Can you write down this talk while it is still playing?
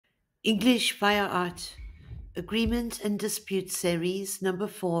English via Art, Agreement and Dispute Series number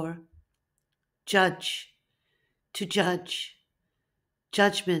 4. Judge, to judge,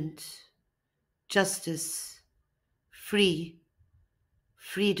 judgment, justice, free,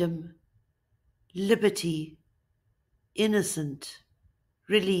 freedom, liberty, innocent,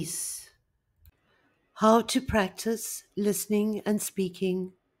 release. How to practice listening and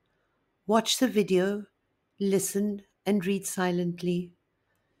speaking. Watch the video, listen and read silently.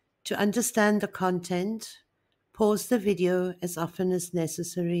 To understand the content, pause the video as often as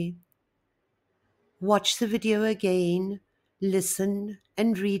necessary. Watch the video again, listen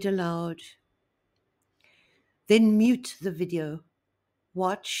and read aloud. Then mute the video,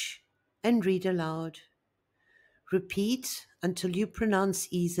 watch and read aloud. Repeat until you pronounce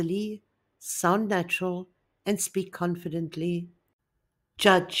easily, sound natural, and speak confidently.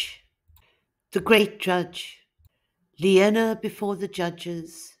 Judge, the great judge, Liena before the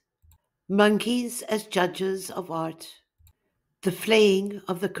judges, monkeys as judges of art, the flaying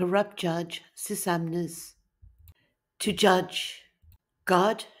of the corrupt judge Sisamnes. To judge,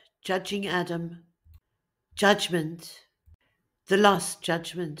 God judging Adam, judgment, the last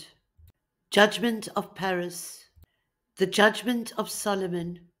judgment, judgment of Paris, the judgment of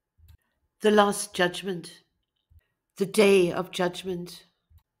Solomon, the last judgment, the day of judgment,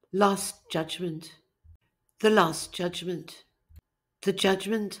 last judgment, the last judgment, the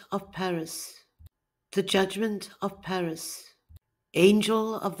judgment of Paris, the judgment of Paris,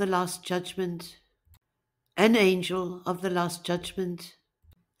 angel of the last judgment, an angel of the last judgment,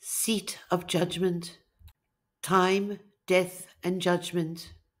 seat of judgment, time, death, and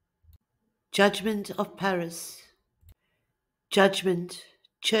judgment, judgment of Paris, judgment,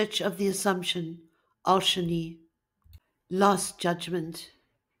 Church of the Assumption, Alchemy, last judgment,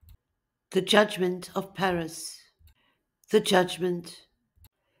 the judgment of Paris, the judgment,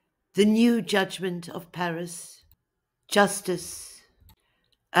 the new judgment of Paris, justice,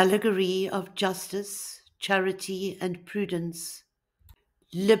 allegory of justice, charity, and prudence,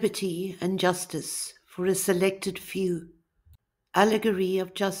 liberty and justice for a selected few, allegory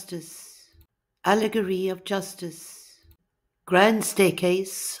of justice, allegory of justice, grand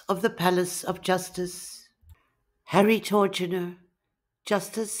staircase of the palace of justice, Harry Torgener,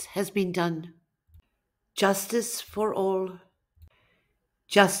 justice has been done, justice for all,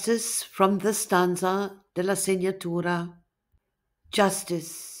 justice from the stanza de la Segnatura,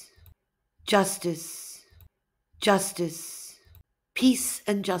 justice, justice, justice, peace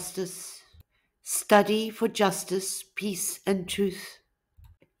and justice, study for justice, peace and truth,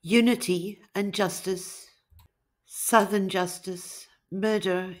 unity and justice, southern justice,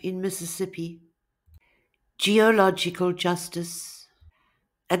 murder in Mississippi, geological justice,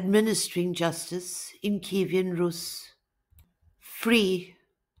 administering justice in Kievan Rus, free,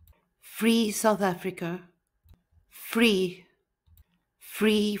 free South Africa, free,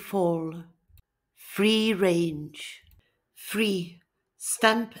 free fall, free range, free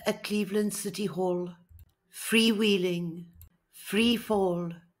stamp at Cleveland City Hall, freewheeling, free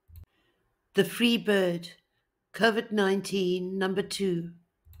fall, the free bird, COVID-19 number 2,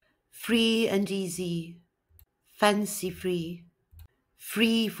 free and easy, fancy free,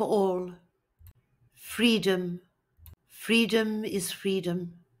 free for all, freedom, freedom is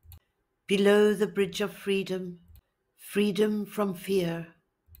freedom, below the bridge of freedom, freedom from fear,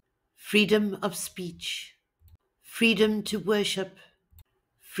 freedom of speech, freedom to worship,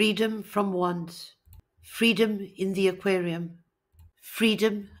 freedom from want, freedom in the aquarium,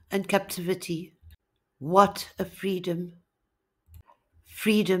 freedom and captivity. What a freedom!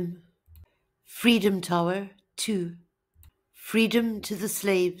 Freedom, Freedom Tower 2, freedom to the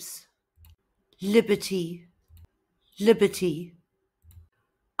slaves, liberty, liberty.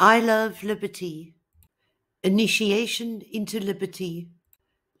 I love liberty, initiation into liberty,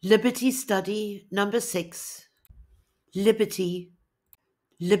 liberty study number 6, liberty,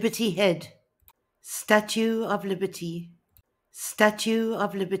 liberty head, statue of liberty, statue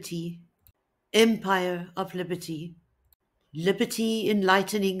of liberty, empire of liberty, liberty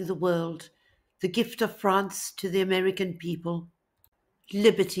enlightening the world, the gift of France to the American people,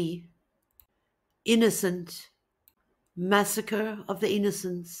 liberty, innocent, massacre of the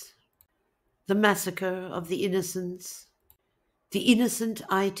innocents, the massacre of the innocents, the innocent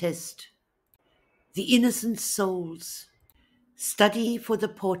eye test, the innocent souls, study for the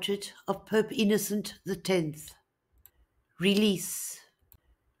portrait of Pope Innocent X, release,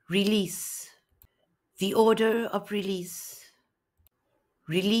 release, the order of release,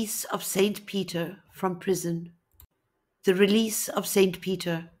 release of Saint Peter from prison, the release of Saint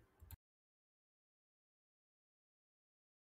Peter,